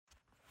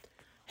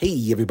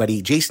Hey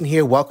everybody, Jason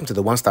here. Welcome to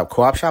the One Stop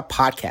Co-op Shop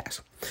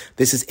podcast.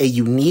 This is a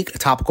unique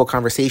topical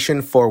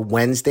conversation for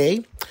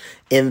Wednesday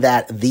in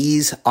that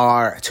these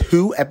are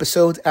two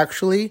episodes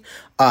actually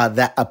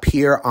that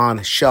appear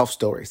on Shelf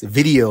Stories. The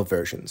video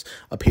versions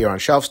appear on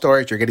Shelf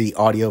Stories. You're getting the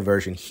audio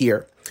version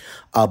here.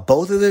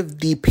 Both of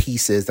the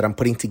pieces that I'm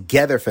putting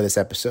together for this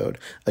episode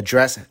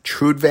address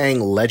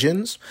Trudvang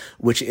Legends,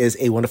 which is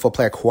a wonderful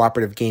player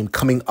cooperative game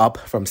coming up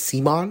from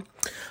CMON.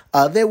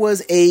 There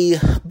was a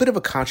bit of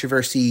a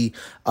controversy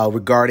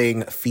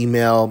regarding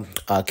female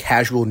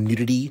casual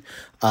nudity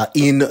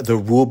in the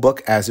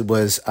rulebook as it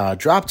was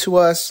dropped to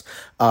us.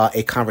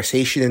 A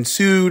conversation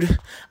ensued.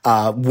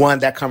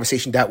 That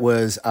conversation that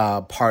was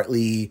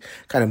partly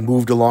kind of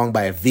moved along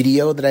by a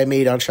video that I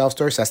made on Shelf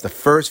Stories. So that's the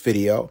first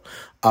video.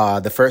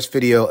 The first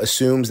video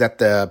assumes that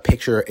the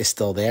picture is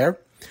still there.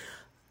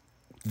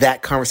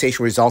 That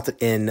conversation resulted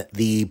in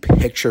the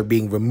picture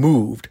being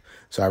removed.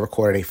 So I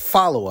recorded a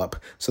follow-up.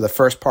 So the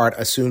first part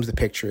assumes the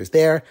picture is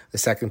there. The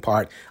second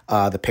part,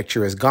 the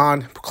picture is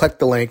gone. Click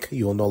the link.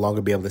 You will no longer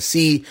be able to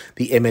see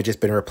the image has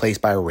been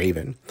replaced by a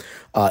raven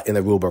in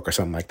the rulebook or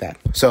something like that.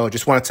 So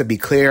just wanted to be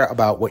clear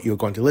about what you're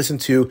going to listen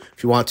to.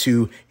 If you want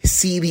to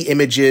see the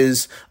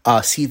images,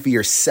 see for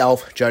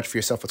yourself, judge for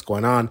yourself what's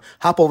going on,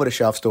 hop over to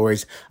Shelf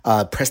Stories,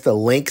 press the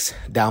links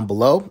down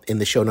below in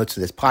the show notes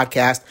of this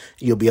podcast.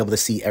 You'll be able to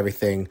see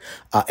everything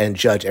and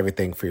judge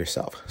everything for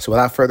yourself. So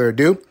without further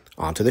ado,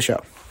 on to the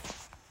show.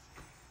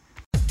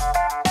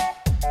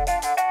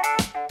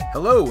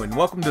 Hello and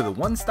welcome to the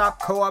One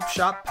Stop Co-op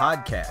Shop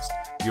podcast,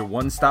 your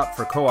one stop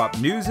for co-op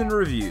news and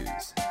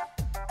reviews.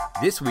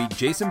 This week,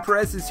 Jason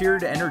Perez is here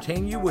to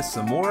entertain you with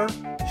some more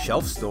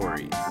Shelf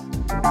Stories.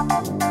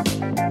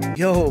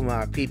 Yo,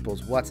 my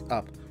peoples, what's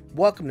up?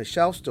 Welcome to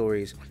Shelf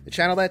Stories, the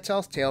channel that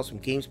tells tales from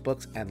games,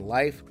 books, and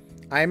life.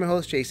 I am your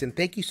host, Jason.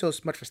 Thank you so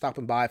much for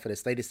stopping by for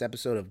this latest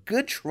episode of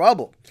Good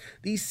Trouble,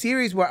 the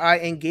series where I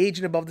engage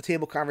in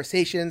above-the-table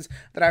conversations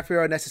that I feel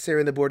are necessary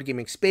in the board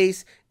gaming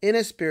space in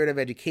a spirit of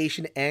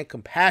education and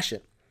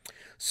compassion.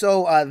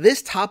 So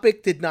this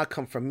topic did not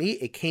come from me.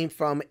 It came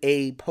from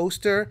a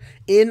poster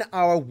in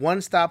our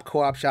One Stop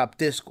Co-op Shop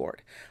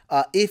Discord.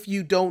 If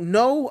you don't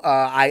know,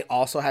 I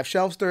also have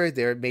Shelf Stories.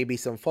 There may be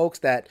some folks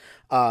that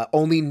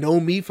only know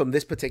me from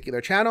this particular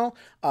channel.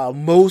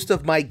 Most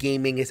of my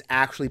gaming is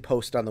actually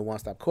posted on the One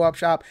Stop Co-op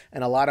Shop,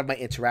 and a lot of my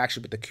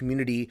interaction with the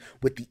community,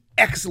 with the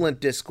excellent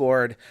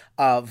Discord,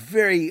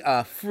 very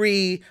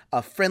free,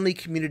 friendly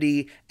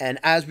community. And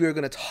as we were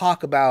going to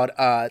talk about,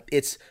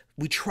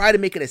 we try to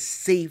make it as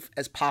safe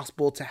as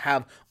possible to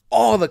have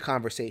all the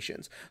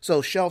conversations.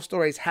 So Shelf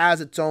Stories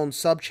has its own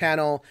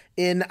sub-channel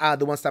in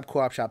the One Stop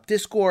Co-op Shop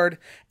Discord,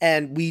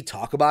 and we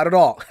talk about it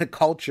all.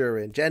 Culture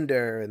and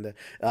gender and the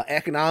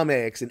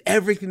economics and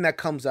everything that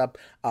comes up.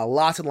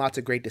 Lots and lots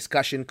of great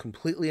discussion,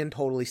 completely and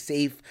totally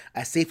safe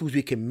as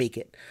we can make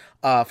it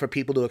for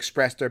people to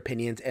express their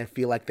opinions and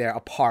feel like they're a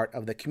part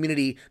of the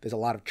community. There's a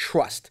lot of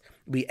trust.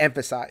 We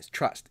emphasize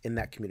trust in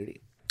that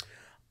community.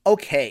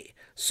 Okay,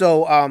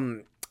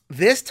 so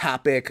this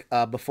topic,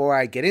 before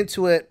I get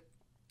into it,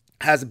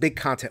 has a big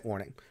content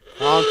warning.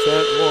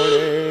 Content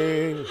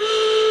warning.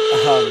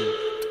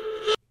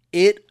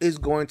 It is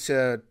going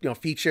to,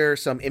 feature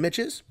some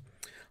images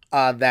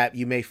that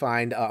you may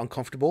find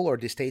uncomfortable or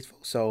distasteful.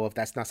 So if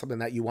that's not something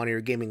that you want in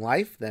your gaming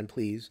life, then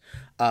please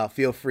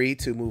feel free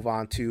to move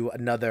on to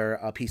another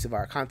piece of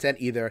our content,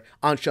 either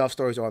on Shelf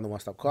Stories or on the One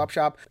Stop Co-op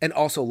Shop. And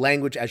also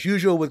language, as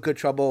usual, with Good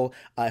Trouble.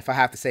 If I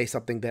have to say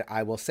something, that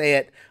I will say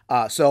it.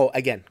 So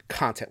again,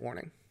 content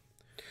warning.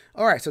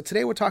 All right, so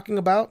today we're talking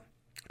about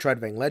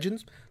Trudvang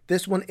Legends.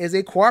 This one is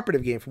a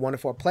cooperative game for 1 to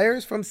 4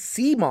 players from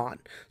CMON.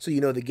 So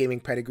the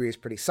gaming pedigree is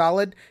pretty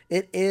solid.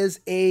 It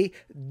is a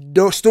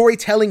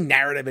storytelling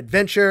narrative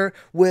adventure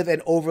with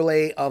an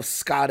overlay of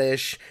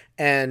Scottish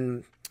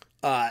and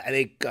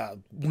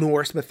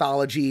Norse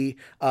mythology,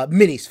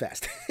 Minis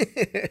Fest.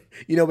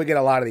 We get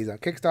a lot of these on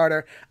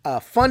Kickstarter.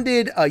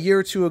 Funded a year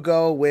or two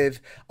ago with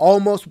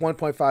almost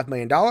 $1.5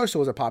 million, so it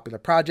was a popular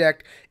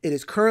project. It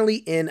is currently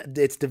in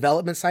its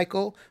development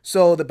cycle,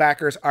 so the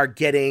backers are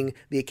getting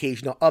the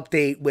occasional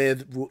update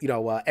with,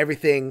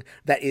 everything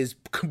that is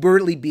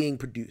currently being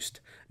produced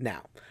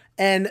now.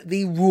 And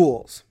the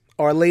rules,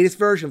 our latest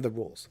version of the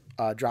rules,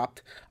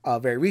 dropped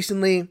very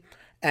recently,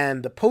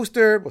 and the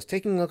poster was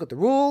taking a look at the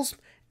rules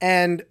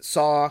and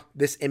saw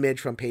this image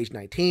from page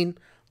 19.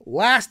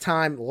 Last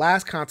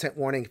content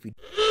warning, if you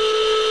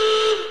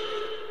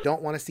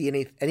don't want to see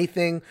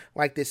anything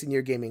like this in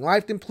your gaming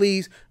life, then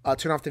please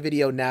turn off the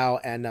video now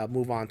and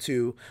move on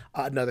to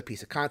another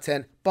piece of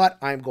content. But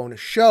I'm going to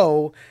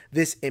show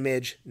this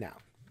image now.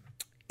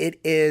 It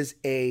is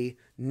a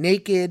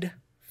naked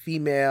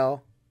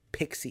female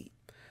pixie.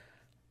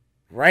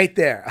 Right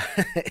there.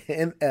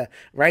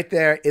 Right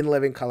there in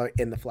living color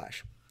in the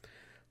flesh.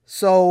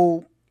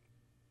 So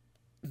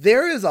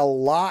there is a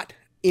lot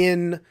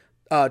in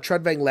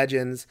Trudvang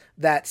Legends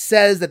that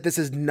says that this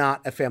is not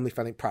a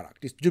family-friendly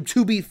product.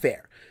 To be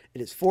fair,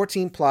 It is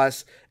 14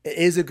 plus. It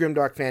is a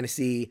grimdark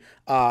fantasy.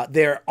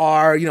 There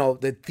are,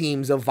 the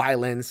themes of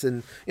violence,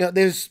 and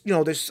there's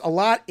a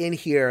lot in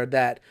here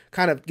that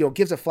kind of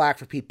gives a flag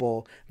for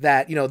people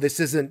that this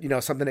isn't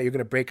something that you're going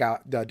to break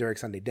out during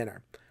Sunday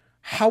dinner.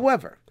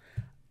 However,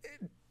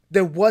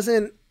 there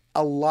wasn't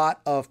a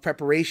lot of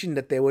preparation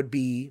that there would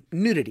be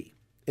nudity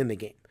in the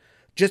game.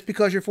 Just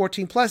because you're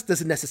 14 plus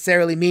doesn't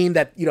necessarily mean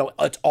that,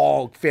 it's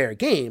all fair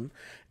game.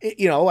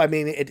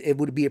 It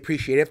would be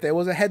appreciated if there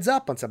was a heads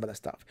up on some of the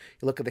stuff.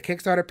 You look at the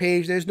Kickstarter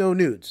page, there's no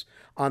nudes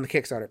on the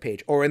Kickstarter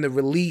page or in the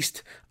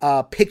released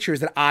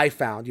pictures that I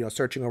found,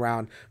 searching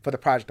around for the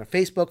project on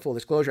Facebook. Full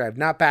disclosure, I have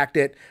not backed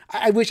it.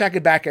 I wish I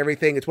could back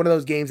everything. It's one of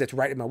those games that's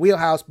right in my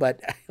wheelhouse, but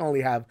I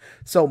only have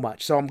so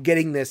much. So I'm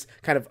getting this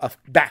kind of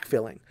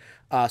backfilling.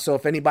 So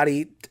if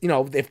anybody,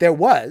 if there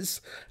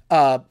was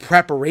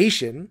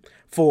preparation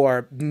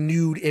for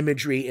nude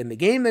imagery in the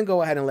game, then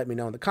go ahead and let me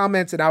know in the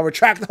comments and I'll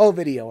retract the whole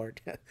video or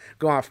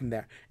go on from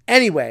there.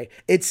 Anyway,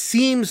 it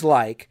seems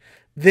like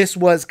this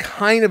was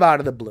kind of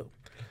out of the blue,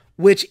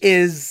 which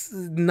is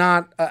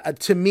not,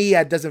 to me,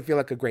 it doesn't feel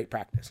like a great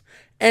practice.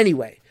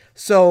 Anyway,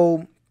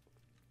 so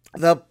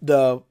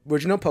the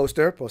original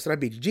poster posted on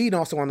BGG and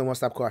also on the One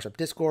Stop Co-op Shop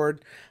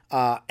Discord,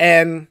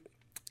 and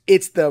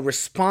it's the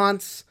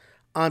response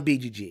on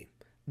BGG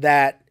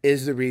that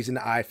is the reason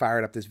I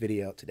fired up this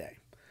video today.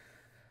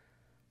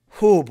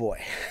 Oh boy.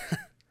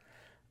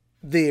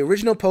 The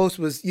original post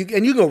was, you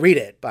go read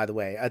it, by the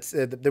way. It's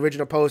the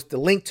original post, the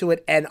link to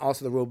it, and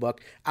also the rule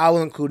book. I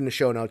will include in the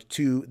show notes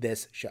to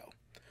this show.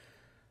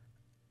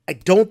 I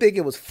don't think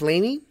it was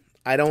flamey.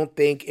 I don't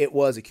think it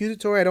was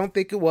accusatory. I don't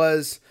think it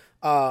was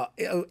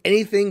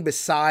anything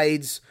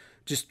besides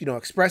just,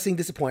 expressing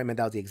disappointment.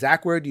 That was the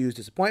exact word used,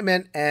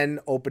 disappointment, and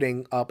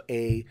opening up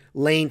a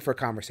lane for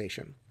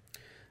conversation.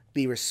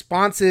 The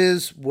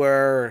responses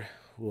were...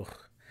 Ugh.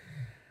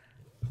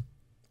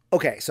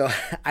 Okay, so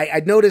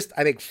I noticed,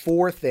 I think,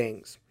 four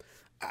things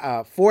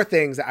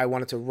that I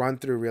wanted to run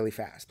through really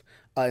fast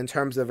in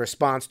terms of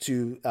response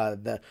to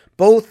the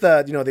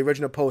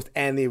original post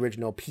and the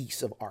original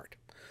piece of art.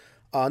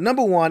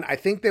 Number one, I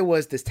think there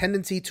was this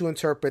tendency to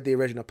interpret the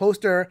original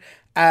poster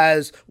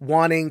as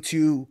wanting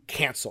to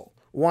cancel,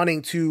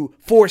 wanting to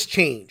force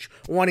change,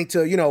 wanting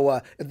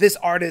to, this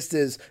artist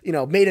is,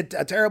 made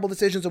a terrible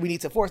decision, so we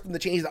need to force them to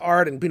change the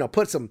art and,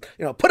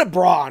 put a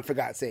bra on, for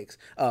God's sakes,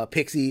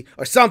 Pixie,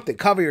 or something,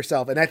 cover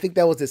yourself. And I think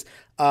that was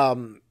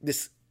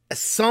this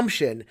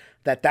assumption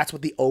that that's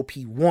what the OP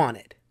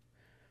wanted,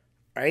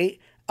 right?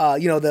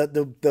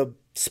 The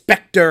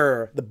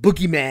specter, the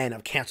boogeyman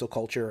of cancel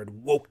culture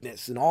and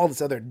wokeness and all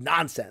this other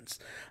nonsense,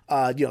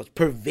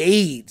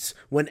 pervades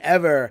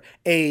whenever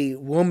a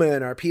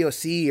woman or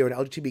POC or an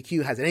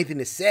LGBTQ has anything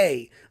to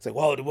say. It's like,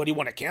 well, what do you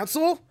want to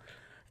cancel?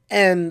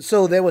 And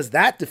so there was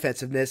that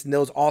defensiveness, and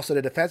there was also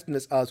the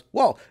defensiveness of,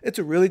 well, it's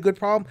a really good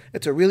problem.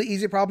 It's a really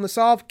easy problem to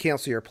solve.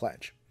 Cancel your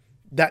pledge.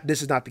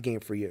 This is not the game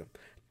for you.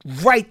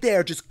 Right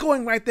there, just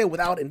going right there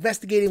without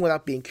investigating,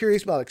 without being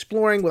curious, without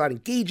exploring, without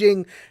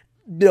engaging.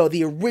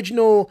 The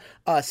original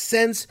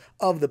sense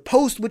of the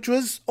post, which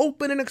was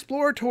open and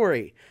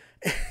exploratory.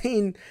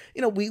 And,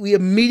 we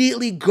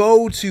immediately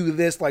go to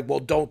this like, well,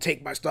 don't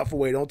take my stuff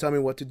away. Don't tell me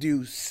what to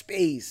do.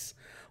 Space.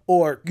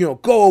 Or,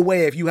 go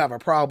away if you have a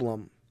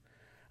problem.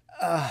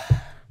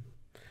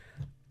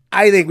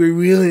 I think we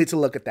really need to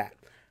look at that.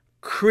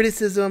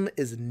 Criticism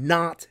is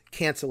not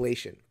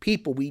cancellation.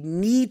 People, we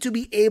need to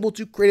be able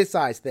to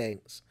criticize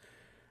things.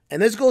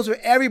 And this goes for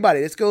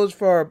everybody. This goes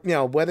for,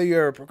 whether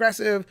you're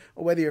progressive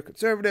or whether you're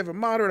conservative or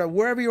moderate or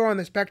wherever you are on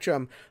the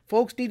spectrum.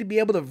 Folks need to be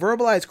able to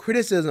verbalize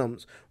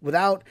criticisms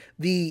without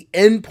the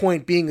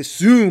endpoint being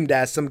assumed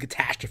as some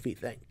catastrophe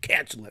thing.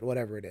 Cancel it,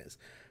 whatever it is.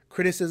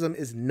 Criticism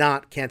is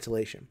not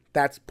cancellation.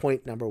 That's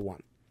point number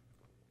one.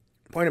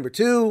 Point number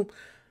two,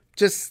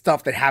 just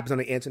stuff that happens on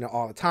the internet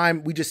all the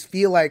time. We just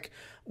feel like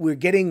we're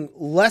getting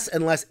less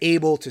and less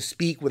able to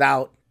speak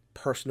without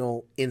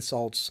personal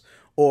insults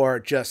or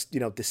just,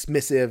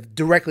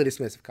 directly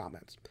dismissive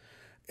comments.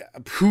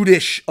 A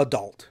prudish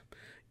adult,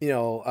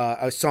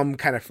 some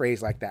kind of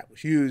phrase like that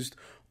was used.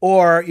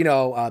 Or,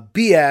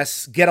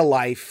 BS, get a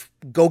life,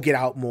 go get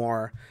out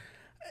more.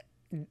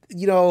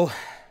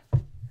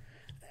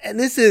 And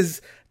this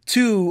is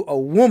to a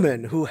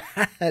woman who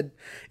had,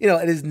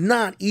 it is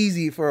not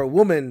easy for a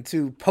woman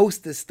to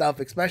post this stuff,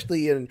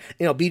 especially in,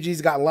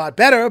 BG's gotten a lot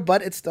better,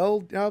 but it's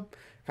still,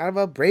 kind of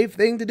a brave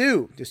thing to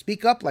do, to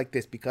speak up like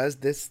this, because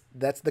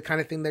that's the kind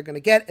of thing they're going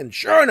to get. And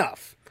sure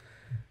enough,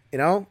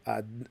 no,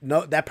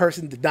 that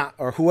person did not,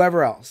 or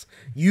whoever else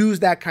used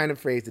that kind of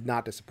phrase, did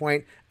not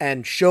disappoint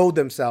and showed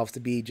themselves to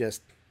be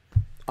just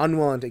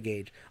unwilling to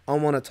engage,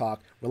 unwilling to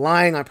talk,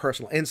 relying on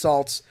personal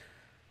insults.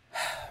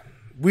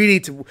 We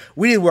need to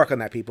work on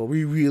that, people.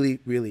 We really,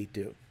 really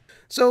do.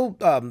 So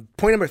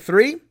point number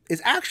three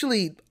is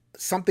actually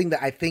something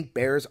that I think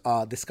bears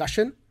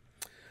discussion,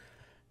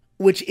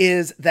 which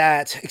is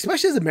that,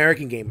 especially as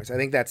American gamers, I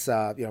think that's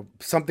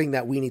something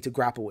that we need to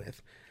grapple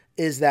with,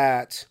 is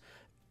that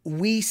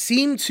we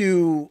seem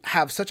to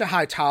have such a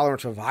high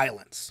tolerance for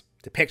violence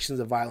depictions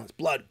of violence,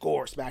 blood,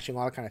 gore, smashing,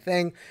 all that kind of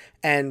thing.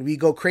 And we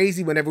go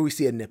crazy whenever we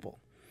see a nipple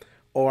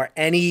or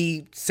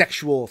any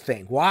sexual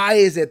thing. Why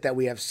is it that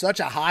we have such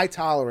a high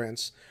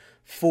tolerance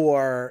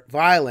for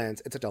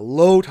violence and such a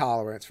low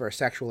tolerance for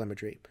sexual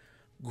imagery?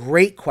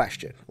 Great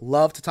question.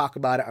 Love to talk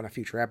about it on a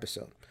future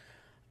episode.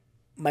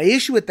 My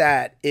issue with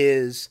that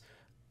is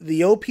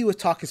the OP was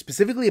talking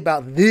specifically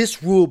about this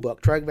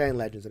rulebook, Trek-Van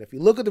Legends. And if you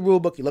look at the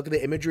rulebook, you look at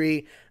the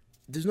imagery,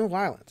 there's no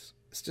violence.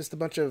 It's just a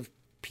bunch of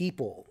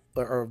people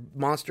or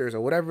monsters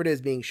or whatever it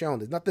is being shown.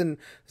 There's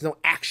no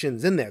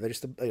actions in there. They're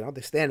just,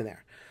 they're standing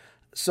there.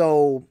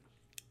 So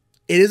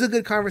it is a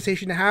good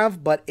conversation to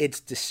have, but it's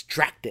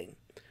distracting.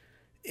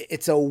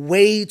 It's a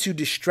way to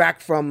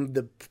distract from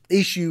the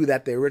issue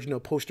that the original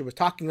poster was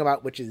talking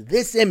about, which is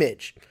this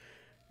image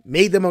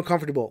made them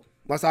uncomfortable.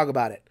 Let's talk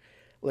about it.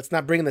 Let's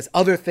not bring in this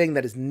other thing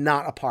that is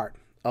not a part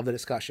of the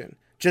discussion,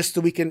 just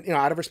so we can,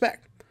 out of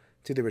respect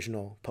to the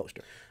original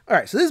poster. All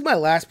right, so this is my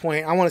last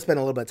point. I want to spend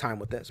a little bit of time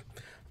with this.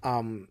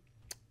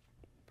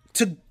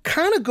 To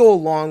kind of go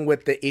along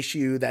with the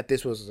issue that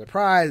this was a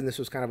surprise and this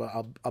was kind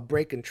of a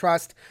break in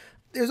trust,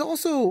 there's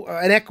also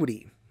an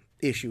equity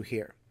issue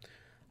here.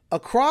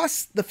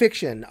 Across the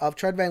fiction of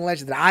Trek-Van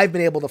Legends that I've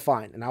been able to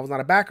find, and I was not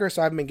a backer,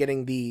 so I haven't been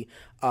getting the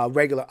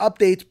regular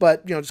updates,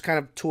 but, just kind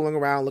of tooling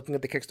around, looking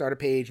at the Kickstarter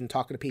page and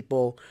talking to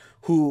people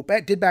who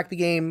did back the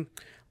game,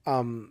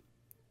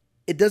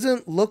 it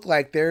doesn't look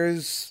like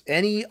there's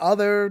any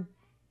other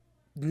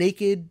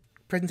naked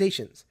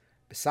presentations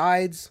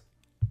besides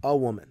a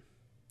woman.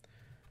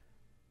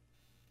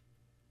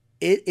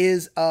 It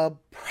is a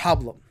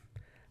problem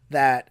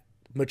that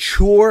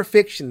mature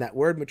fiction, that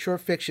word mature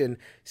fiction,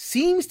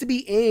 seems to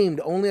be aimed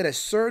only at a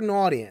certain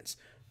audience,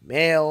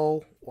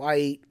 male,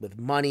 white, with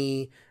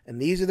money,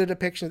 and these are the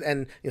depictions,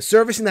 and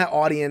servicing that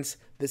audience,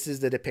 this is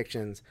the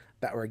depictions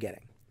that we're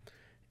getting.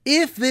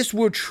 If this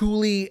were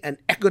truly an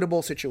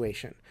equitable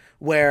situation,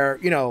 where,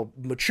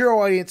 mature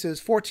audiences,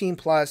 14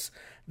 plus,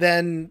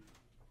 then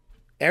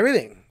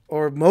everything,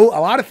 or a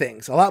lot of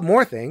things, a lot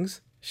more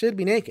things, should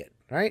be naked,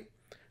 right?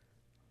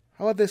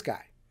 How about this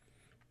guy?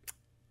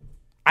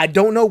 I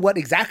don't know what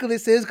exactly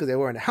this is because they're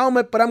wearing a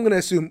helmet, but I'm going to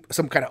assume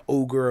some kind of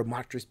ogre or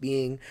monstrous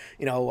being,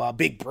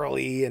 big,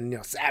 burly,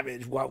 and,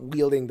 savage,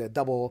 wielding the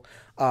double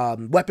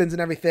weapons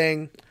and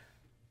everything.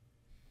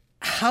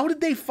 How did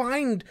they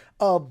find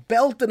a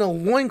belt and a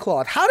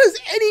loincloth? How does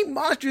any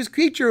monstrous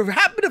creature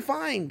happen to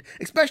find,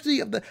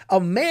 especially a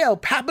male,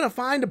 happen to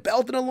find a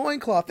belt and a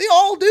loincloth? They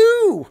all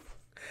do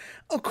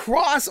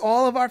across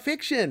all of our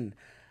fiction.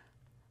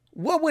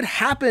 What would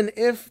happen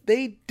if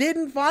they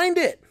didn't find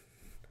it?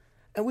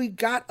 And we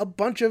got a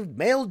bunch of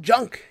male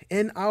junk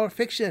in our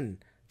fiction.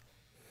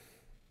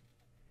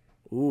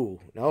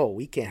 Ooh, no,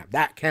 we can't have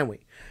that, can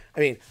we? I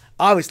mean,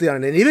 obviously on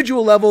an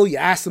individual level, you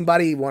ask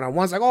somebody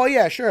one-on-one, it's like, oh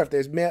yeah, sure, if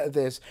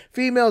there's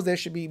females, there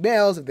should be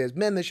males. If there's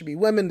men, there should be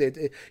women.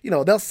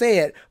 They'll say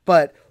it.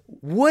 But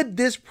would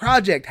this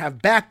project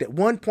have backed at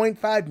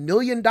 $1.5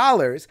 million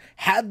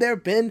had there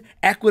been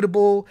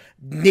equitable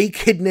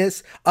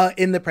nakedness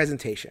in the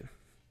presentation?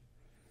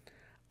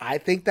 I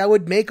think that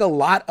would make a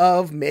lot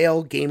of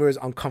male gamers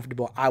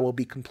uncomfortable. I will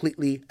be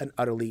completely and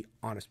utterly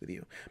honest with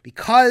you.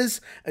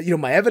 Because,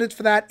 my evidence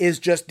for that is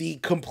just the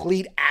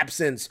complete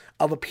absence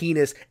of a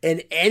penis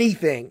in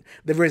anything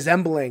that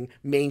resembling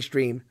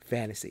mainstream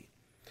fantasy.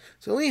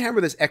 So let me hammer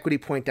this equity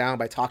point down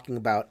by talking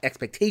about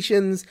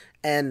expectations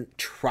and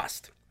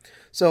trust.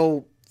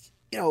 So,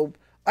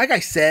 like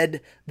I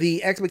said,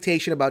 the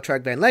expectation about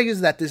Trek-Van Legends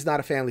is that this is not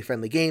a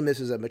family-friendly game.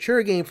 This is a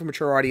mature game for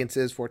mature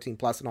audiences, 14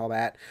 plus and all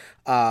that.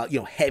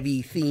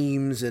 Heavy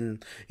themes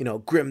and,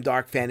 grim,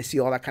 dark fantasy,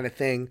 all that kind of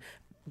thing.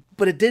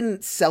 But it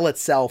didn't sell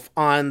itself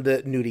on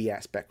the nudie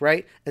aspect,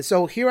 right? And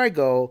so here I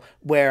go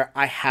where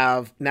I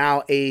have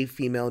now a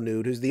female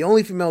nude, who's the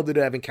only female nude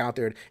I've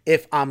encountered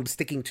if I'm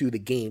sticking to the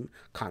game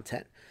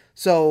content.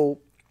 So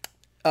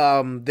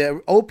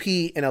the OP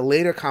in a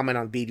later comment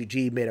on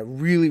BGG made a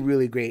really,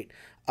 really great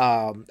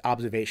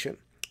observation,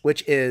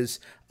 which is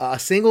a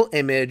single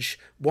image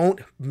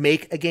won't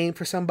make a game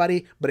for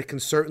somebody, but it can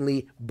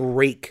certainly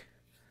break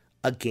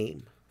a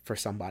game for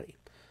somebody.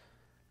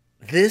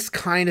 This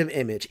kind of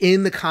image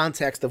in the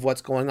context of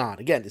what's going on,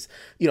 again, is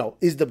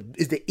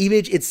the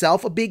image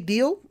itself a big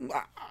deal?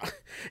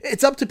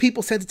 It's up to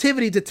people's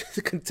sensitivity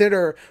to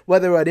consider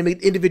whether an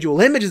individual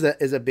image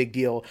is a big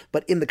deal,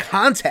 but in the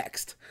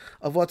context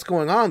of what's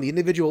going on, the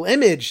individual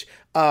image,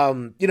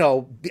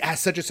 has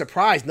such a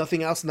surprise.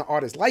 Nothing else in the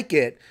art is like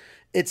it.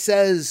 It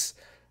says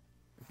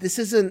this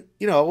isn't,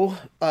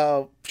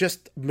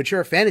 just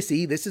mature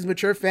fantasy. This is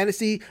mature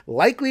fantasy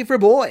likely for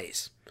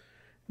boys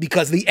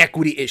because of the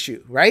equity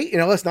issue, right?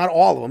 It's not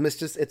all of them.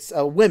 It's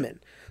women.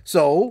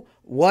 So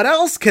what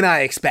else can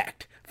I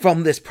expect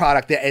from this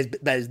product that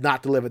is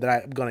not delivered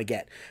that I'm going to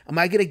get? Am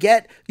I going to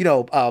get,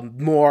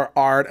 more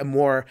art and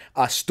more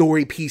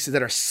story pieces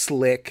that are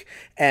slick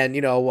and,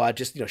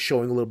 just,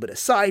 showing a little bit of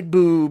side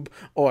boob,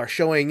 or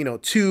showing,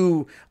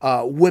 two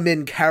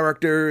women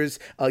characters,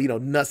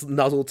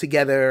 nuzzle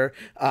together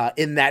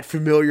in that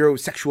familiar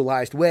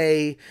sexualized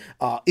way?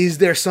 Is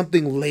there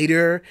something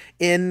later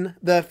in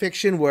the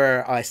fiction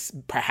where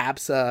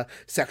perhaps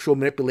sexual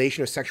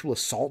manipulation or sexual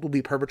assault will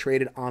be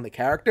perpetrated on the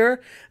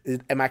character?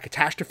 Am I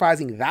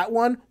catastrophizing that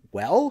one?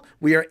 Well,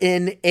 we are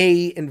in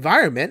a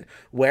environment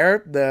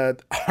where the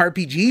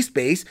RPG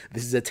space,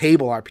 this is a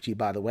table RPG,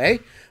 by the way,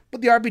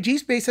 but the RPG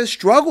space has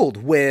struggled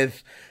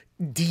with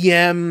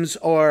DMs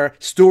or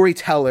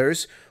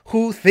storytellers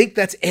who think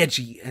that's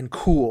edgy and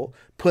cool,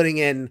 putting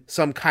in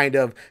some kind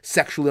of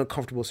sexually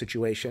uncomfortable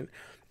situation.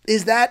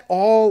 Is that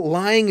all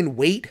lying in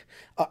wait?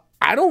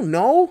 I don't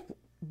know.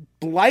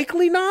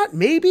 Likely not,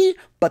 maybe,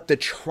 but the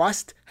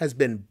trust has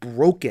been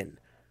broken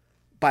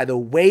by the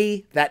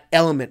way that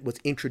element was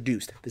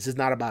introduced. This is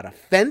not about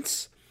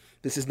offense.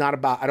 This is not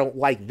about, I don't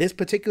like this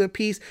particular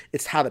piece.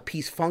 It's how the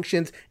piece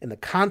functions in the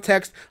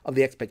context of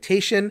the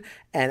expectation.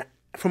 And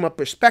from a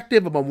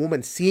perspective of a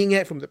woman seeing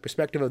it, from the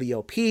perspective of the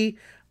OP,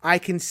 I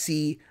can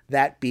see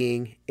that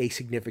being a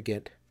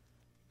significant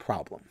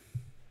problem.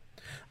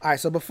 All right,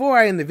 so before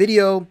I end the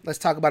video, let's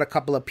talk about a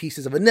couple of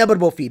pieces of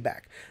inevitable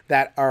feedback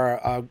that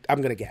I'm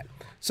going to get.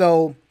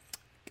 So,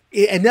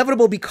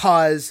 inevitable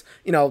because,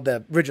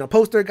 the original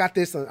poster got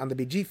this on the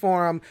BG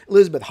forum.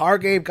 Elizabeth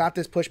Hargrave got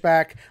this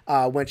pushback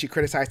when she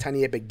criticized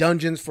Tiny Epic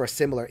Dungeons for a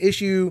similar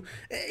issue.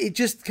 It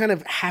just kind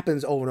of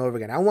happens over and over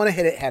again. I want to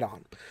hit it head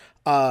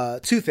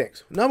on. Two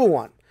things. Number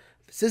one,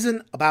 this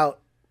isn't about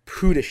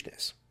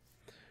prudishness.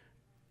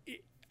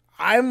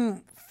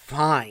 I'm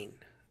fine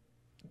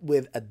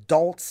with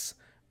adults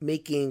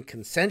making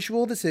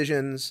consensual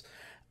decisions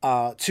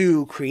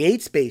to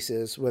create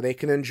spaces where they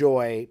can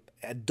enjoy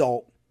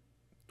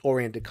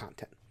adult-oriented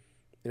content.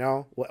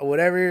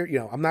 Whatever,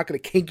 I'm not going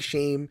to kink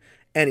shame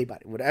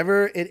anybody.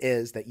 Whatever it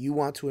is that you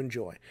want to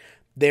enjoy,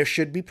 there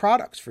should be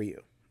products for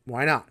you.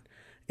 Why not?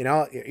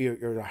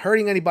 You're not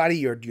hurting anybody.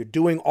 You're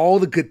doing all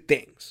the good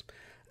things.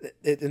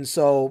 And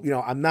so,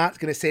 I'm not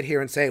going to sit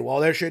here and say, well,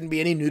 there shouldn't be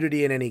any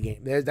nudity in any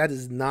game. That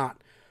is not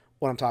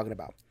what I'm talking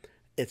about.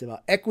 It's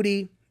about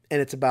equity, and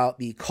it's about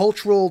the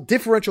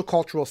differential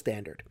cultural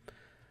standard.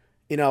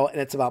 And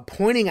it's about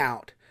pointing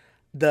out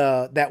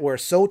that we're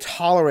so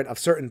tolerant of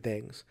certain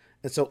things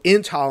and so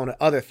intolerant of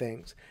other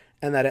things,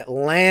 and that it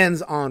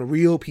lands on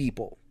real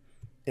people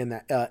in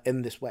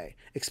this way,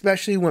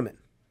 especially women,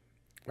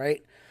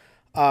 right?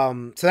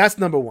 So that's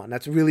number one.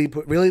 That's really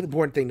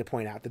important thing to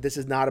point out, that this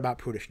is not about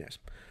prudishness.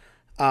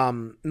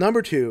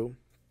 Number two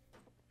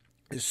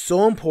is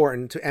so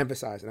important to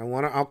emphasize, and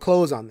I'll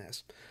close on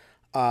this.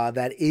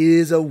 That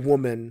is a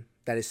woman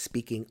that is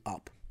speaking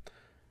up.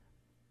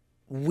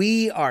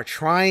 We are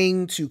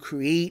trying to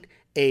create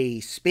a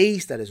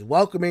space that is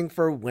welcoming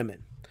for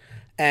women.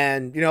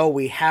 And,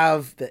 we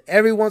have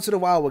every once in a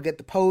while we'll get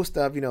the post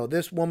of,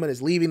 this woman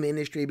is leaving the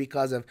industry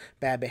because of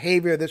bad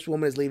behavior. This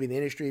woman is leaving the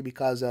industry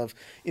because of,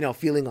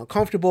 feeling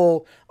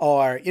uncomfortable.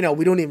 Or, we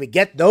don't even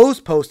get those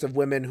posts of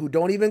women who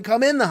don't even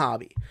come in the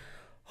hobby.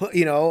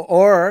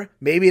 Or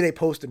maybe they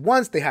posted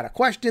once, they had a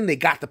question, they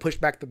got the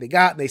pushback that they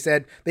got, and they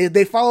said,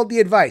 they followed the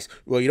advice.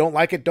 Well, you don't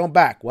like it, don't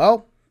back.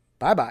 Well,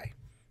 bye-bye.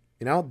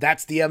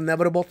 That's the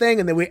inevitable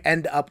thing. And then we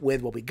end up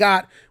with what we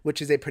got,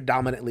 which is a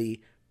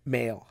predominantly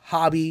male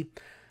hobby.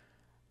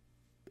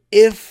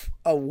 If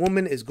a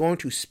woman is going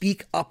to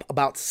speak up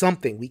about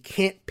something, we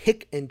can't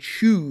pick and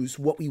choose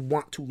what we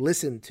want to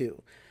listen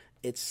to.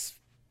 It's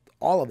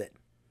all of it,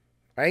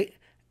 right?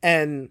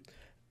 And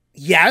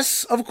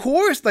yes, of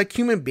course, like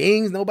human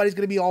beings, nobody's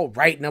going to be all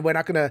right. No, we're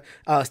not going to,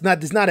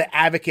 there's not an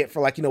advocate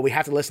for we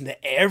have to listen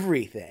to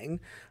everything.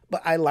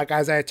 But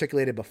as I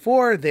articulated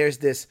before, there's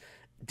this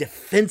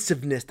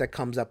defensiveness that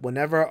comes up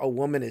whenever a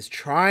woman is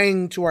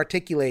trying to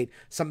articulate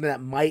something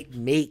that might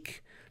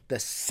make the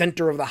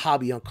center of the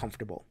hobby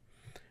uncomfortable.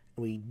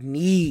 We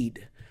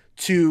need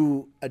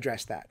to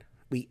address that.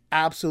 We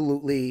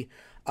absolutely,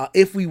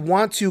 if we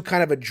want to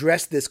kind of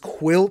address this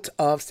quilt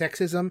of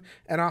sexism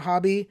in our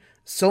hobby,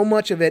 so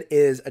much of it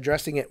is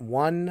addressing it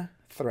one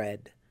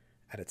thread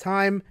at a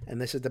time.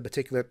 And this is the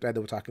particular thread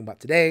that we're talking about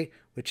today,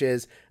 which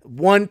is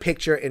one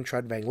picture in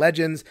Trudvang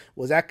Legends.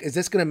 Is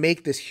this going to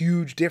make this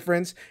huge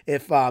difference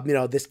if,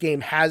 this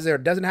game has it or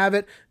doesn't have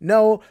it?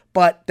 No,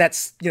 but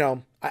that's,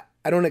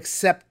 I don't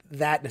accept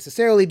that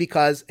necessarily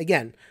because,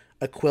 again,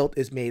 a quilt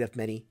is made of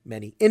many,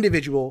 many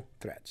individual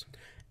threads.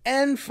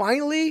 And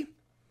finally,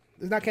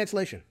 there's not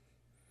cancellation.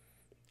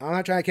 I'm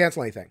not trying to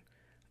cancel anything.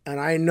 And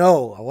I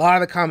know a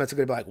lot of the comments are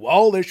going to be like,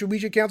 well, we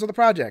should cancel the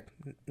project.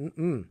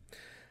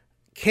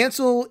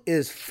 Cancel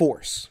is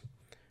force.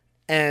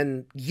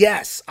 And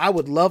yes, I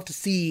would love to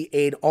see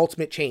an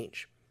ultimate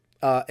change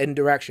in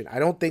direction. I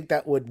don't think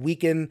that would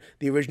weaken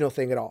the original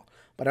thing at all.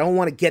 But I don't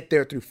want to get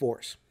there through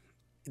force.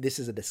 This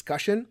is a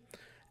discussion.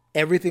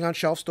 Everything on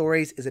Shelf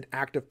Stories is an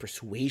act of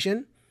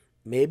persuasion.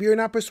 Maybe you're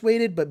not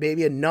persuaded, but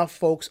maybe enough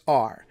folks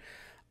are.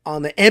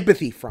 On the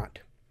empathy front,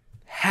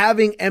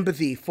 having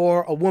empathy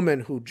for a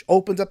woman who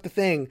opens up the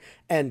thing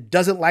and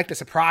doesn't like the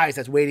surprise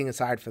that's waiting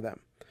inside for them.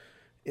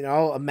 You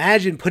know,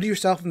 imagine putting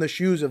yourself in the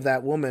shoes of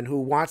that woman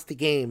who wants the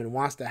game and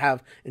wants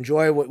to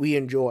enjoy what we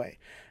enjoy.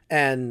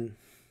 And,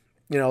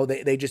 you know,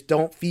 they just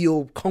don't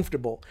feel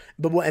comfortable.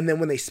 And then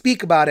when they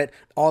speak about it,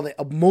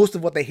 most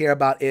of what they hear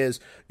about is,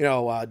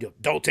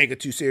 don't take it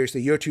too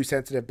seriously. You're too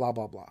sensitive, blah,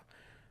 blah, blah.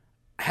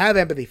 Have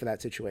empathy for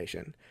that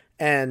situation.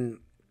 And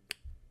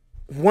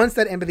once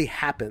that empathy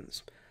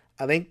happens,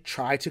 I think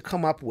try to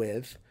come up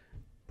with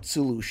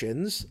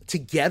solutions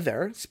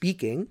together,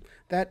 speaking,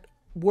 that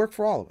work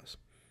for all of us.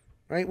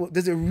 Right? Well,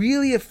 does it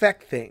really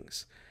affect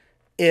things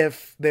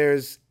if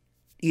there's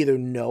either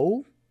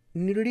no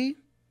nudity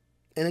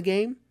in a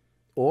game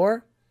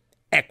or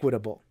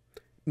equitable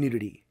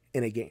nudity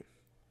in a game?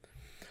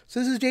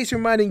 So this is Jason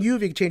reminding you,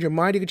 if you can change your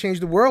mind, you can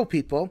change the world,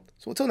 people.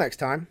 So until next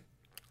time,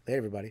 later,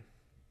 everybody.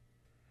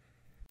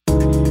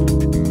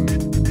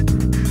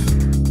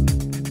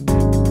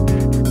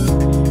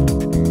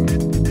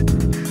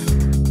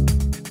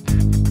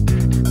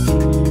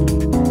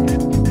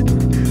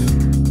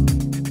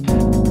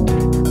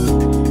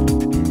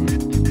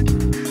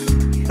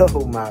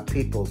 Yo, my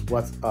peoples,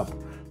 what's up?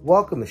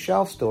 Welcome to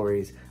Shelf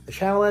Stories, the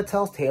channel that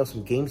tells tales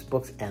from games,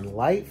 books, and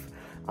life.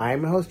 I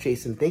am your host,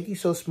 Jason. Thank you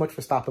so much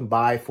for stopping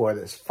by for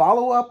this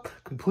follow-up,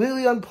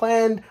 completely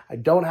unplanned. I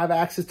don't have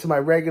access to my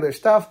regular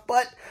stuff,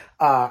 but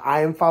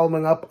I am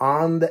following up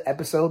on the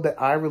episode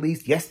that I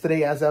released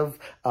yesterday as of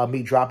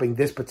me dropping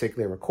this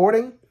particular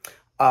recording.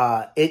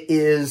 It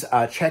is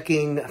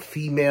checking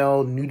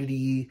female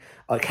nudity,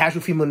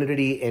 casual female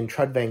nudity in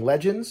Trudvang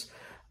Legends.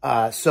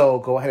 So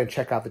go ahead and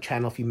check out the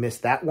channel if you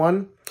missed that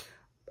one.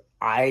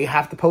 I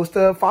have to post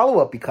a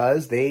follow-up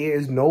because there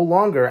is no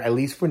longer, at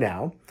least for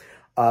now,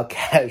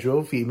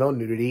 casual female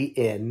nudity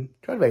in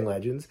Trudvang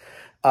Legends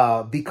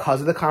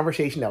because of the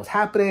conversation that was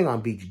happening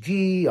on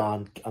BGG,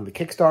 on the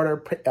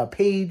Kickstarter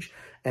page,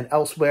 and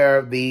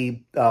elsewhere.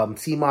 The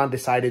CMON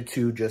decided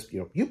to just,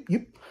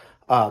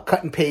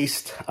 cut and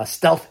paste, a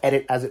stealth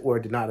edit, as it were,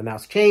 did not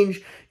announce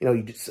change.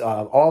 You just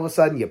all of a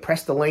sudden you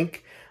press the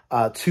link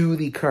to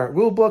the current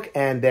rulebook,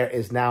 and there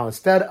is now,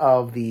 instead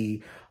of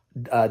the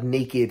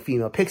naked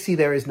female pixie,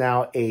 there is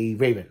now a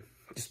raven.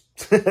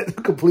 Just a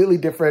completely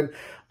different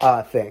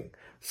thing.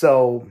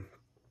 So,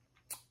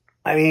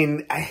 I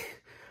mean,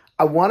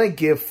 I want to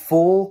give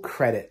full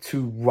credit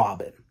to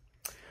Robin.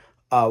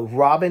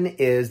 Robin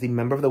is the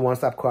member of the One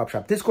Stop Co-op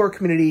Shop Discord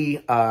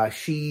community.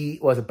 She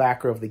was a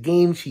backer of the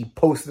game. She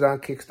posted on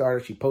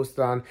Kickstarter. She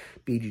posted on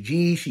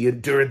BGG. She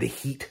endured the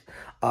heat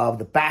of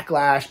the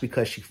backlash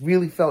because she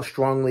really felt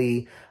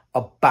strongly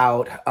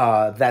about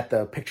that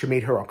the picture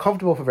made her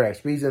uncomfortable for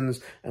various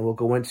reasons. And we'll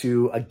go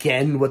into,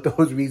 again, what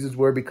those reasons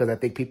were, because I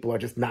think people are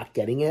just not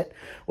getting it,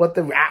 what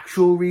the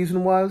actual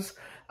reason was.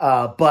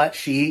 But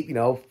she,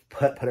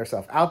 put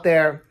herself out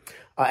there.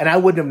 And I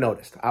wouldn't have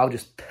noticed. I'll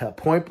just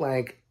point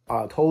blank,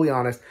 totally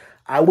honest.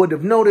 I wouldn't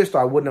have noticed,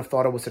 or I wouldn't have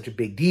thought it was such a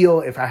big deal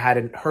if I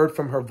hadn't heard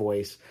from her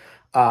voice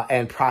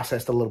and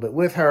processed a little bit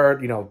with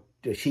her.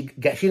 She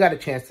got a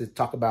chance to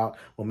talk about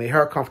what made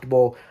her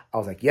comfortable. I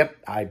was like, yep,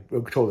 I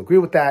totally agree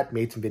with that.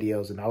 Made some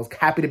videos, and I was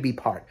happy to be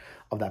part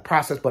of that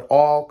process. But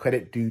all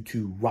credit due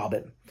to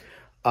Robin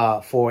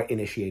for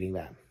initiating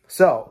that.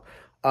 So,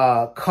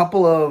 a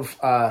couple of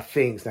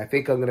things, and I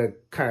think I'm going to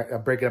kind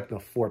of break it up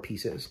into 4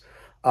 pieces.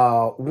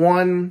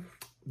 One,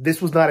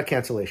 this was not a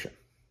cancellation.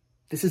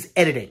 This is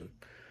editing,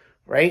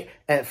 right?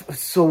 And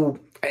so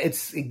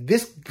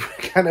this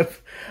kind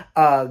of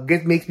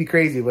makes me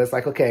crazy, but it's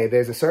like, okay,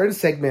 there's a certain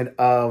segment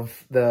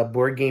of the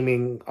board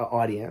gaming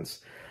audience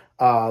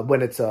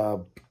when it's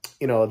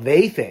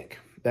they think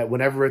that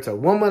whenever it's a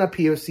woman, a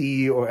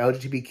POC, or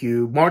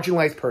LGBTQ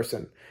marginalized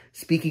person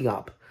speaking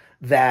up,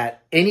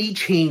 that any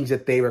change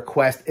that they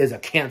request is a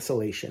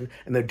cancellation,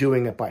 and they're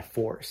doing it by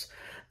force.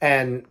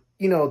 And,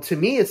 to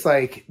me, it's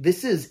like,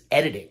 this is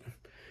editing.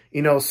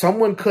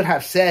 Someone could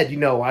have said,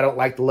 I don't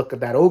like the look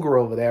of that ogre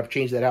over there. I've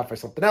changed that out for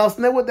something else.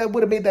 And that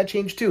would have made that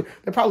change too.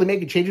 They're probably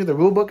making changes to the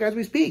rule book as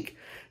we speak.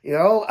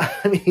 Or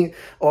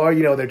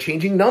they're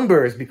changing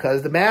numbers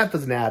because the math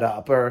doesn't add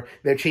up, or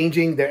they're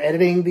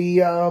editing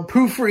the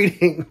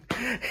proofreading,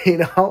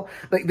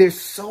 like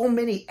there's so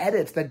many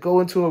edits that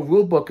go into a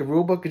rule book. A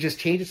rule book is just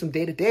changes from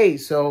day to day.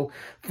 So,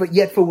 but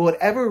yet for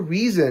whatever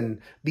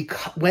reason,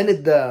 when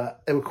did the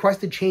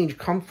requested change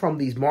come from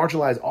these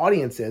marginalized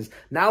audiences?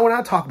 Now we're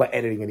not talking about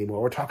editing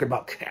anymore. We're talking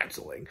about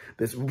canceling.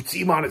 This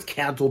CMON is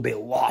canceled. They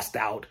lost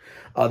out.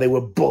 They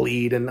were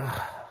bullied, and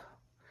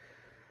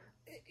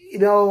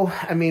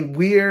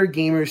we're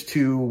gamers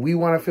too. We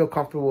want to feel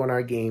comfortable in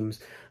our games.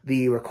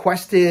 The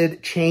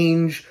requested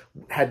change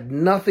had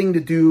nothing to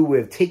do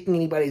with taking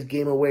anybody's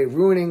game away,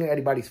 ruining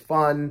anybody's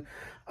fun.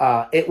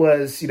 It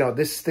was,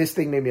 this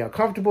thing made me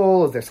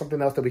uncomfortable. Is there something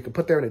else that we could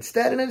put there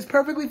instead? And it's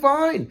perfectly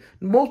fine.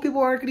 Most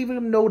people aren't going to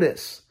even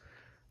notice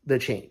the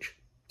change.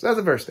 So that's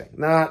the first thing.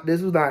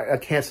 This was not a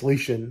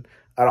cancellation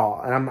at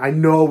all. And I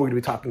know we're going to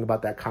be talking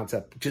about that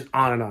concept just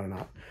on and on and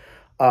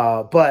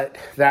on. But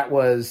that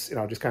was,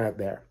 just kind of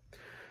there.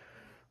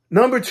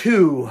 Number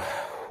 2,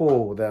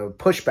 the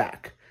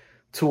pushback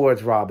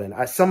towards Robin.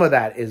 Some of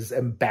that is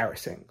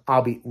embarrassing.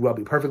 I'll be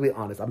perfectly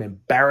honest. I'm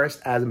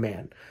embarrassed as a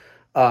man.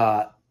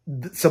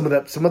 Some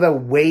of the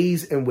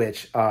ways in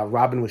which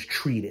Robin was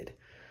treated,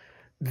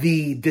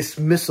 the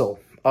dismissal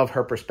of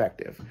her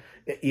perspective.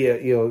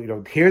 You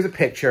know, here's a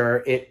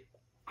picture.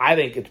 I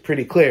think it's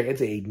pretty clear.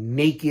 It's a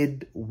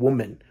naked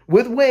woman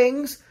with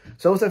wings.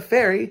 So it's a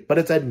fairy, but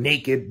it's a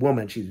naked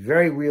woman. She's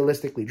very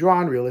realistically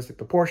drawn, realistic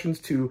proportions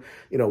to,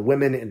 you know,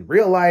 women in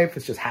real life.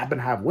 It's just happen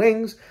to have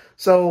wings.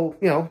 So,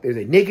 you know, there's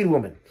a naked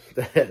woman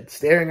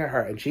staring at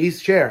her and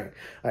she's sharing.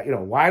 You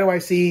know, why do I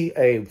see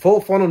a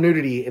full frontal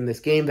nudity in this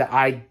game that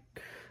I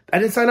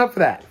didn't sign up for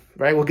that,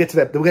 right? We'll get to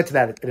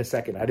that in a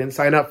second. I didn't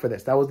sign up for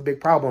this. That was the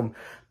big problem.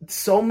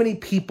 So many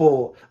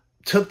people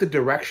took the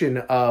direction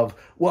of,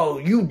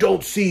 well, you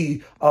don't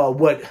see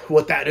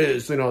what that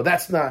is. You know,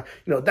 that's not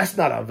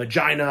a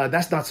vagina.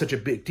 That's not such a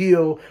big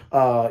deal.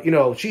 You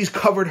know, she's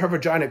covered her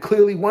vagina.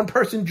 Clearly, one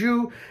person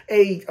drew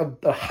a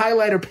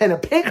highlighter pen, a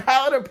pink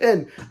highlighter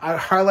pen,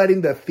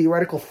 highlighting the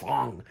theoretical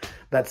thong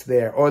that's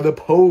there. Or the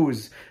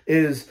pose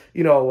is,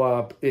 you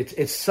know,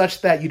 it's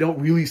such that you don't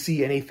really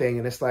see anything.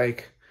 And it's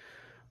like,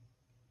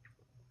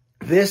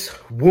 this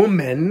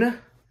woman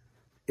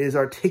is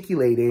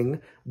articulating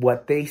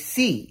what they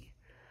see.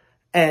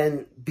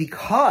 And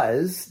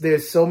because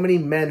there's so many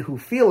men who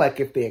feel like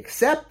if they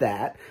accept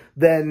that,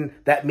 then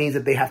that means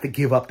that they have to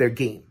give up their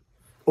game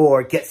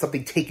or get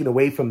something taken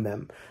away from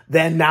them.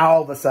 Then now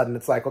all of a sudden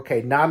it's like,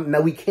 okay, now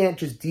we can't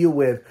just deal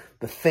with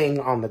the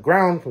thing on the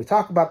ground. When we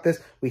talk about this,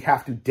 we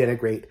have to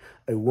denigrate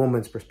a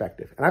woman's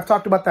perspective. And I've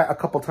talked about that a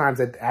couple times.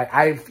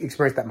 I've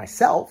experienced that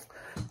myself,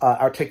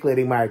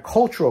 articulating my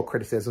cultural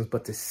criticisms,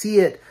 but to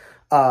see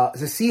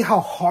how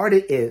hard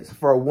it is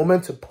for a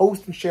woman to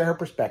post and share her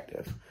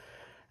perspective,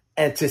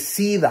 and to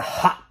see the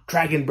hot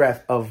dragon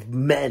breath of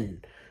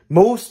men,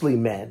 mostly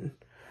men,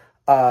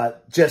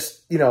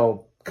 just, you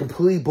know,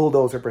 completely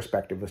bulldoze her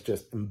perspective was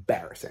just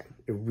embarrassing.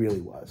 It really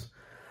was.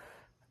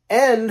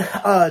 And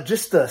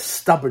just the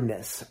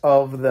stubbornness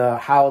of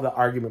how the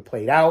argument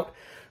played out.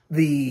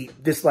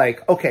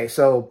 Okay,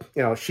 so,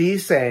 you know,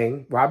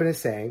 Robin is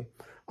saying,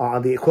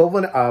 on the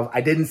equivalent of, I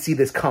didn't see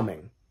this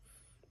coming.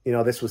 You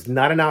know, this was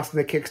not announced in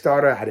the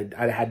Kickstarter.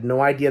 I had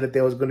no idea that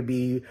there was going to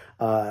be,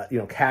 you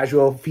know,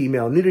 casual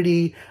female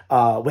nudity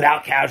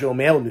without casual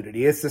male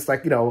nudity. It's just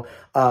like, you know,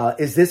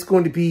 is this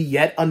going to be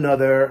yet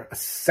another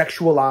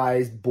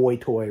sexualized boy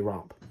toy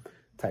romp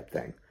type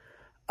thing?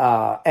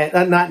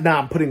 And not now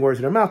I'm putting words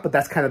in her mouth, but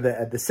that's kind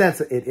of the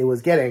sense it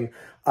was getting.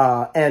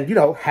 And, you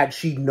know, had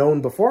she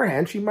known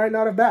beforehand, she might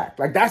not have backed.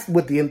 Like, that's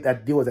what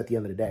that deal was at the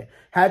end of the day.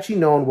 Had she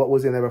known what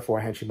was in there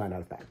beforehand, she might not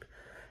have backed.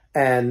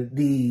 And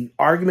the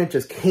argument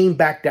just came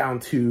back down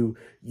to,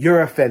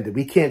 you're offended.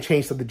 We can't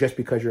change something just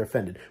because you're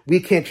offended. We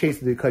can't change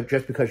something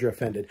just because you're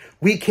offended.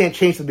 We can't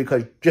change something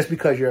just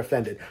because you're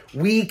offended.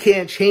 We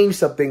can't change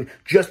something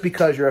just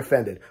because you're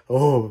offended.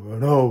 Over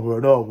and over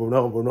and over and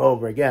over and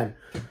over again.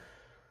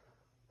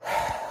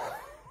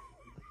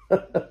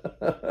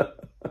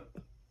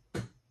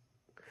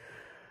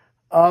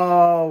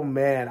 Oh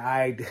man,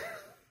 I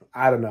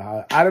don't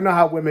know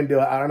how women do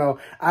it. I don't know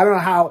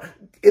how,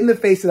 in the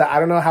face of that, I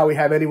don't know how we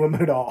have any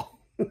women at all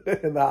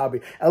in the hobby.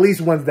 At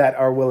least ones that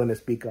are willing to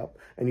speak up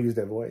and use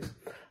their voice.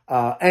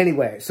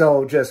 Anyway,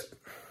 so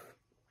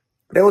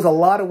there was a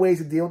lot of ways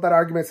to deal with that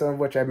argument, some of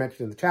which I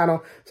mentioned in the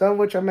channel, some of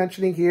which I'm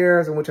mentioning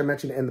here, some of which I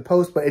mentioned in the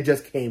post, but it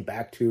just came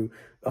back to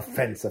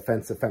offense.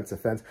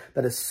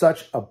 That is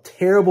such a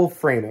terrible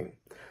framing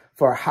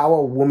for how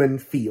a woman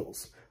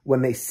feels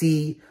when they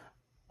see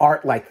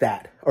art like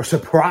that, or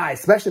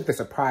surprised, especially if they're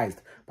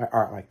surprised by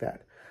art like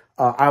that.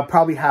 I'll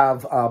probably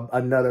have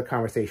another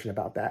conversation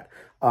about that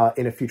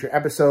in a future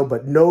episode,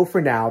 but know for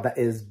now that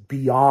is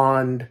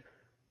beyond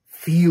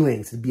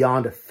feelings,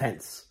 beyond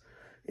offense.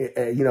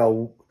 You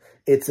know,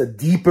 it's a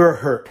deeper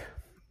hurt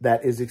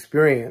that is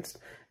experienced.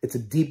 It's a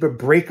deeper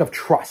break of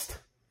trust,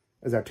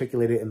 as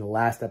articulated in the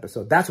last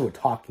episode. That's what we're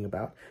talking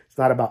about. It's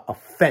not about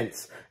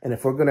offense. And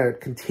if we're going to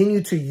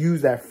continue to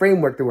use that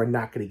framework, then we're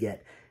not going to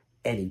get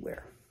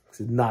anywhere. It's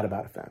not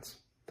about offense.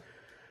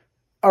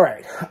 All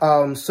right.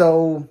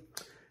 So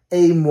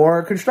a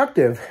more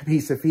constructive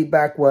piece of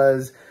feedback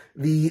was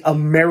the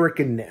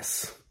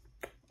Americanness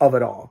of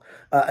it all.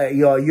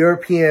 You know, a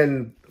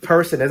European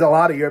person, there's a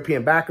lot of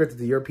European backers.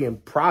 It's a European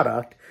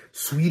product,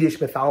 Swedish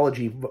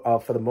mythology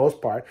for the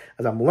most part,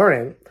 as I'm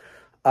learning.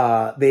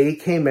 They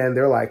came in,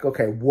 they're like,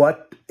 okay,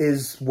 what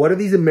are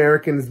these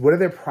Americans, what are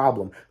their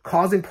problem?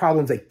 Causing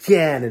problems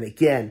again and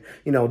again,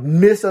 you know,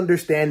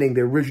 misunderstanding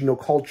the original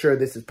culture.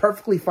 This is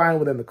perfectly fine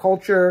within the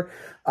culture.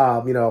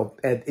 You know,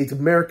 and it's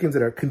Americans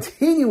that are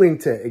continuing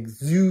to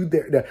exude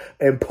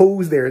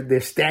impose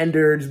their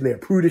standards and their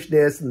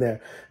prudishness and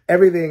their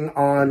everything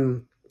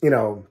on, you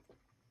know,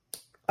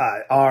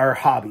 our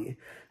hobby.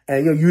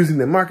 And, you know, using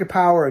their market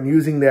power and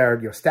using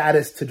their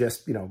status to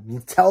just, you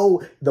know,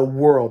 tell the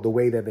world the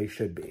way that they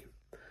should be.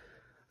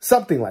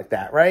 Something like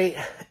that, right?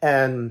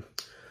 And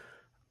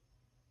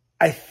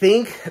I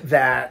think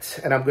that,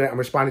 and I'm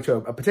responding to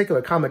a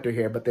particular commenter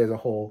here, but there's a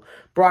whole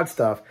broad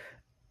stuff.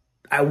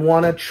 I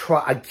want to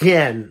try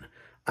again,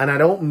 and I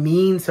don't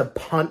mean to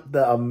punt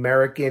the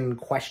American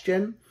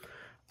question,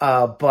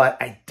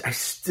 but I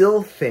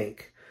still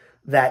think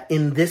that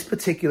in this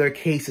particular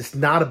case, it's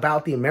not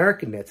about the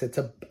Americanness. It's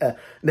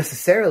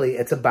necessarily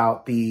it's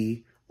about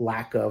the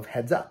lack of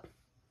heads up.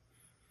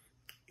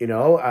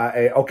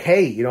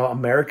 Americans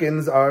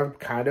are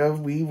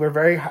we're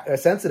very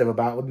sensitive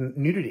about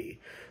nudity.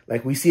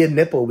 Like, we see a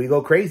nipple, we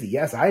go crazy.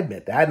 Yes, I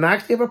admit that. And I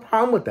actually have a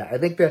problem with that. I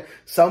think that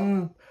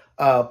some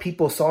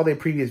people saw their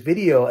previous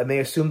video and they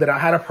assumed that I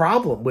had a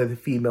problem with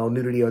female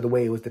nudity or the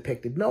way it was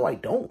depicted. No, I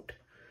don't.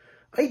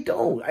 I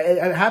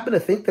happen to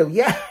think that,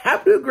 I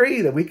have to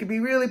agree that we could be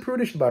really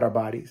prudish about our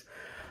bodies.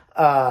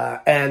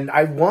 And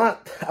I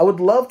would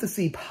love to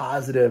see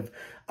positive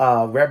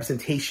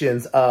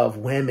representations of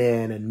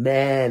women and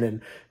men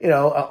and,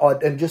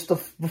 and just the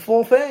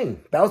full thing.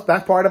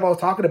 That's part of what I was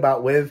talking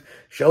about with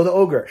show the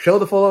ogre, show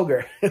the full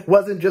ogre. It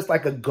wasn't just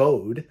like a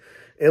goad.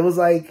 It was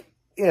like,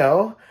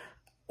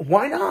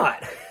 why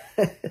not?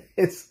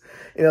 It's,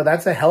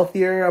 that's a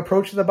healthier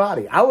approach to the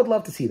body. I would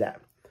love to see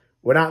that.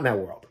 We're not in that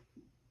world.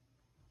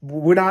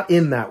 We're not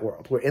in that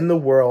world. We're in the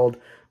world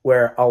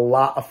where a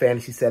lot of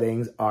fantasy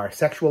settings are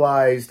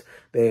sexualized.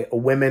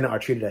 Women are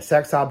treated as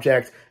sex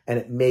objects, and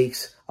it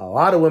makes a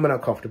lot of women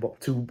uncomfortable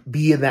to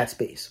be in that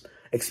space,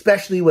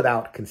 especially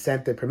without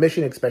consent and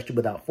permission, especially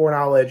without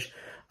foreknowledge.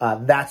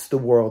 That's the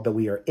world that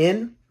we are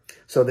in.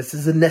 So this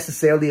isn't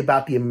necessarily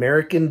about the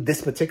American.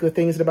 This particular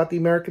thing isn't about the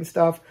American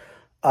stuff.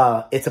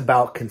 It's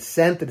about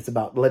consent, and it's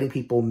about letting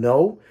people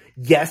know.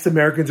 Yes,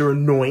 Americans are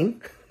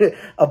annoying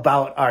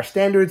about our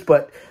standards,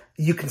 but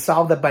you can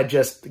solve that by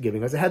just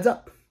giving us a heads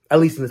up, at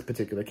least in this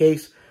particular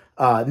case.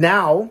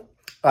 Now,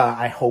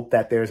 I hope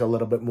that there's a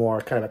little bit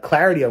more kind of a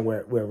clarity on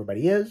where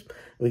everybody is.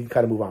 We can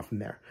kind of move on from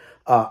there.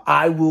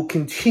 I will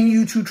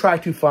continue to try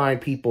to find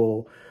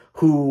people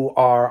who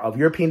are of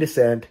European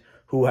descent,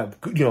 who have,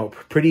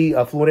 pretty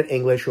fluent in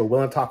English, who are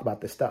willing to talk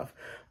about this stuff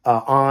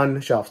on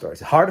Shelf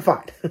Stories. It's hard to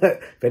find.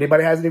 If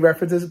anybody has any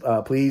references,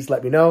 please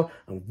let me know.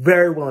 I'm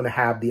very willing to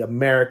have the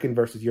American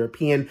versus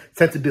European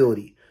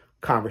sensibility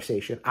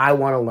conversation. I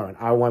want to learn.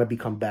 I want to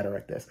become better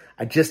at this.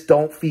 I just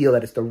don't feel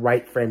that it's the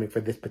right framing for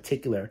this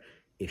particular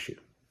issue.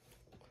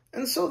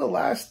 And so the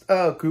last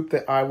group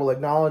that I will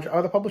acknowledge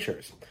are the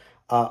publishers.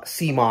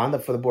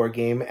 CMON for the board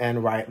game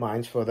and Riot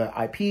Minds for the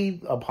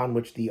IP upon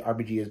which the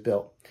RPG is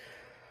built.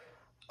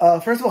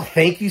 First of all,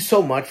 thank you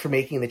so much for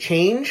making the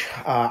change.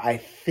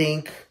 I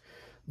think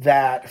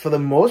that for the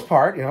most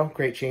part,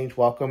 great change,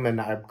 welcome, and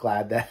I'm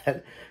glad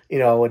that,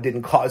 it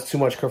didn't cause too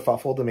much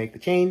kerfuffle to make the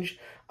change.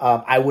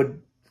 I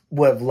would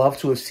have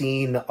loved to have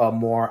seen a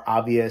more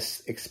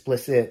obvious,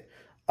 explicit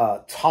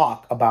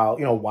talk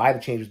about, why the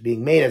change was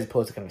being made as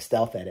opposed to kind of a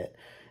stealth edit.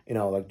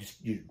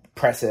 Just you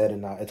press it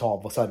and it's all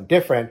of a sudden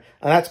different.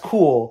 And that's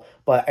cool.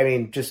 But I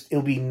mean, it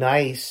would be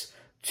nice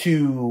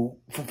to,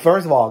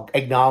 first of all,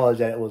 acknowledge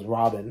that it was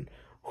Robin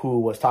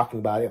who was talking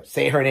about it.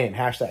 Say her name,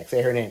 hashtag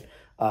say her name.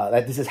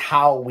 That this is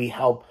how we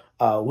help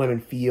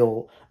women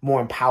feel more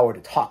empowered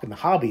to talk in the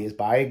hobby, is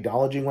by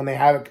acknowledging when they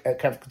have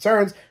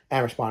concerns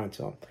and responding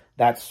to them.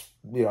 That's,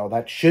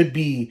 that should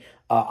be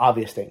an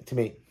obvious thing to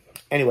me.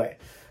 Anyway,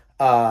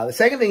 the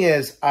second thing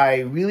is I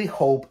really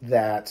hope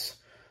that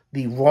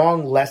the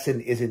wrong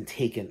lesson isn't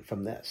taken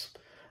from this.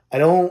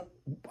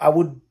 I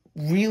would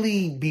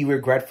really be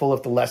regretful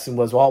if the lesson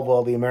was,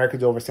 the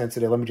Americans are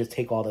oversensitive. Let me just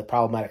take all the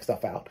problematic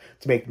stuff out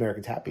to make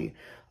Americans happy.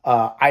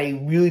 I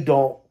really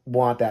don't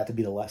want that to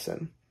be the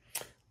lesson.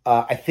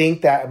 I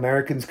think that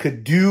Americans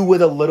could do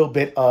with a little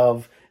bit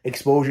of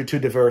exposure to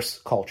diverse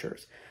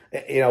cultures.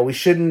 We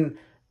shouldn't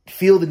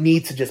feel the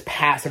need to just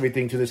pass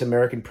everything to this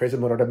American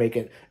prism in order to make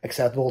it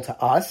acceptable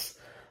to us.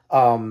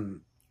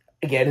 Again,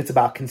 it's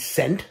about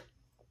consent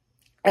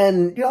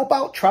and,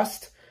 about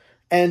trust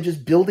and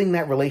just building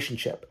that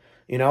relationship.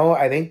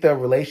 I think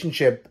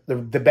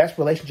the best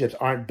relationships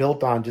aren't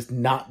built on just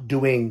not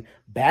doing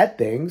bad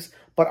things,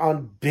 but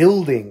on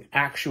building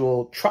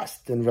actual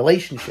trust and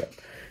relationship.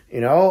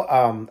 It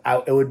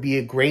would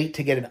be great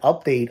to get an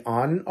update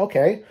on,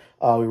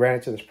 we ran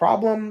into this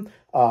problem.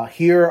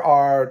 Here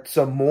are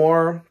some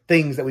more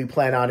things that we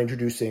plan on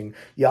introducing.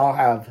 Y'all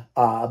have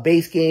a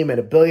base game and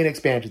 1 billion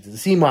expansions.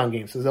 It's a CMON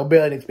game, so there's 1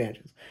 billion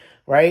expansions,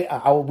 right?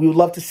 We would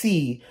love to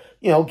see,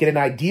 get an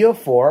idea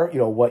for,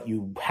 what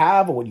you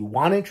have or what you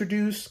want to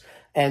introduce,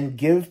 and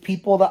give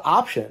people the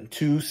option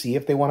to see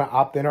if they want to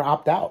opt in or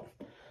opt out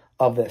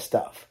of this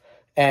stuff.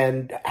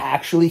 And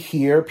actually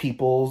hear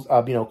people's,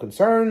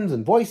 concerns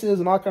and voices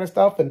and all that kind of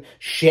stuff, and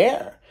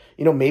share.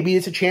 Maybe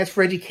it's a chance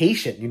for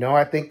education.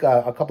 I think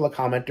a couple of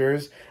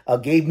commenters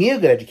gave me a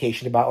good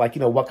education about,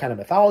 what kind of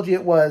mythology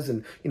it was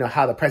and,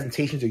 how the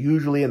presentations are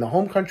usually in the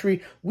home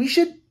country. We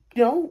should,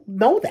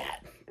 know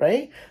that,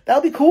 right? That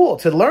would be cool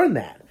to learn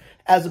that,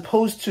 as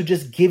opposed to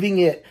just giving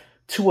it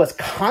to us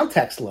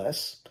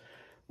contextless,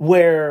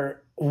 where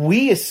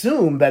we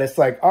assume that it's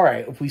like, all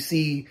right, if we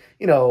see,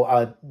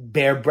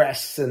 bare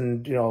breasts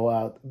and,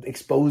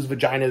 exposed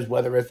vaginas,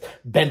 whether it's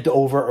bent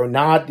over or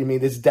not,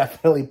 this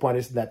definitely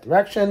points us in that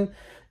direction.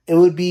 it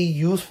would be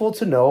useful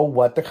to know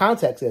what the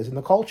context is in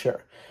the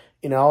culture,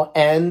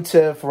 and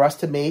for us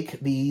to make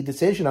the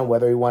decision on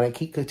whether we want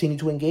to continue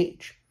to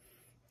engage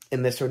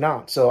in this or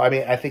not. So,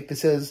 I think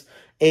this is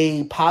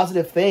a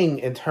positive thing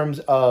in terms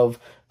of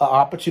an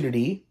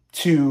opportunity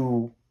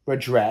to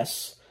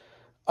redress,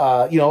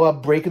 a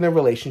break in the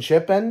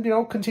relationship and,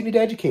 continue to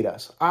educate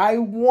us. I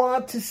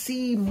want to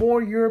see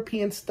more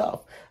European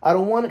stuff. I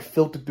don't want it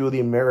filtered through the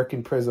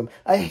American prism.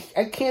 I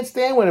can't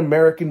stand when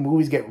American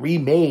movies get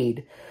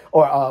remade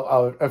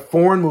or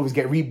foreign movies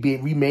get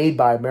remade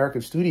by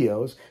American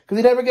studios because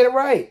they never get it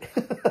right.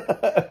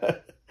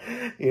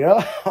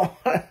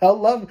 I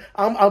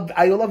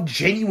love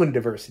genuine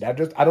diversity.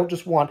 I don't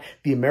just want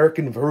the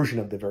American version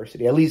of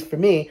diversity, at least for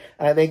me.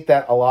 And I think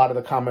that a lot of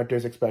the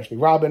commenters, especially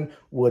Robin,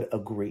 would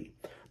agree.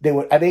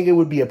 I think it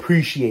would be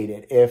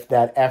appreciated if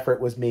that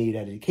effort was made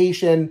at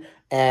education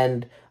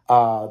and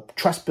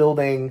trust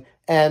building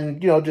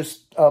and,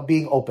 just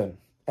being open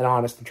and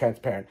honest and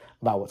transparent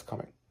about what's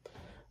coming.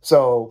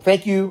 So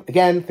thank you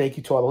again. Thank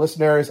you to all the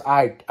listeners.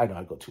 I know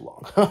I go too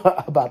long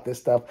about this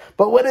stuff,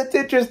 but when it's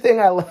interesting,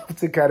 I love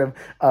to kind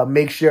of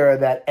make sure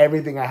that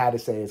everything I had to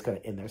say is kind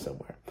of in there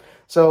somewhere.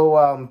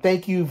 So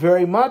thank you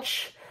very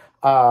much.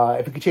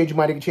 If you could change your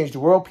mind, you can change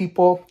the world,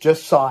 people.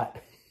 Just saw it.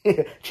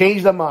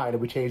 Change the mind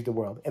and we change the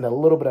world in a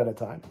little bit at a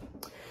time.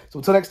 So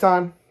until next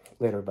time,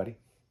 later, everybody.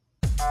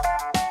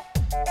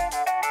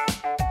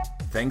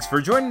 Thanks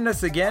for joining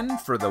us again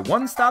for the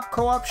One Stop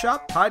Co-op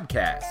Shop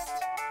podcast.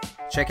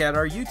 Check out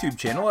our YouTube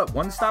channel at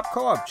One Stop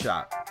Co-op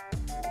Shop.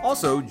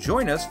 Also,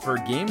 join us for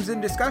games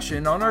and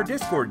discussion on our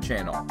Discord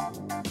channel.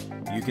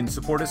 You can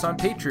support us on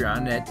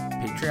Patreon at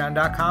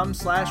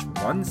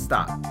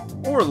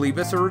patreon.com/onestop or leave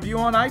us a review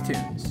on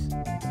iTunes.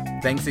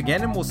 Thanks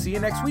again, and we'll see you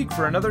next week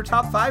for another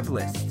Top 5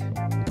 list.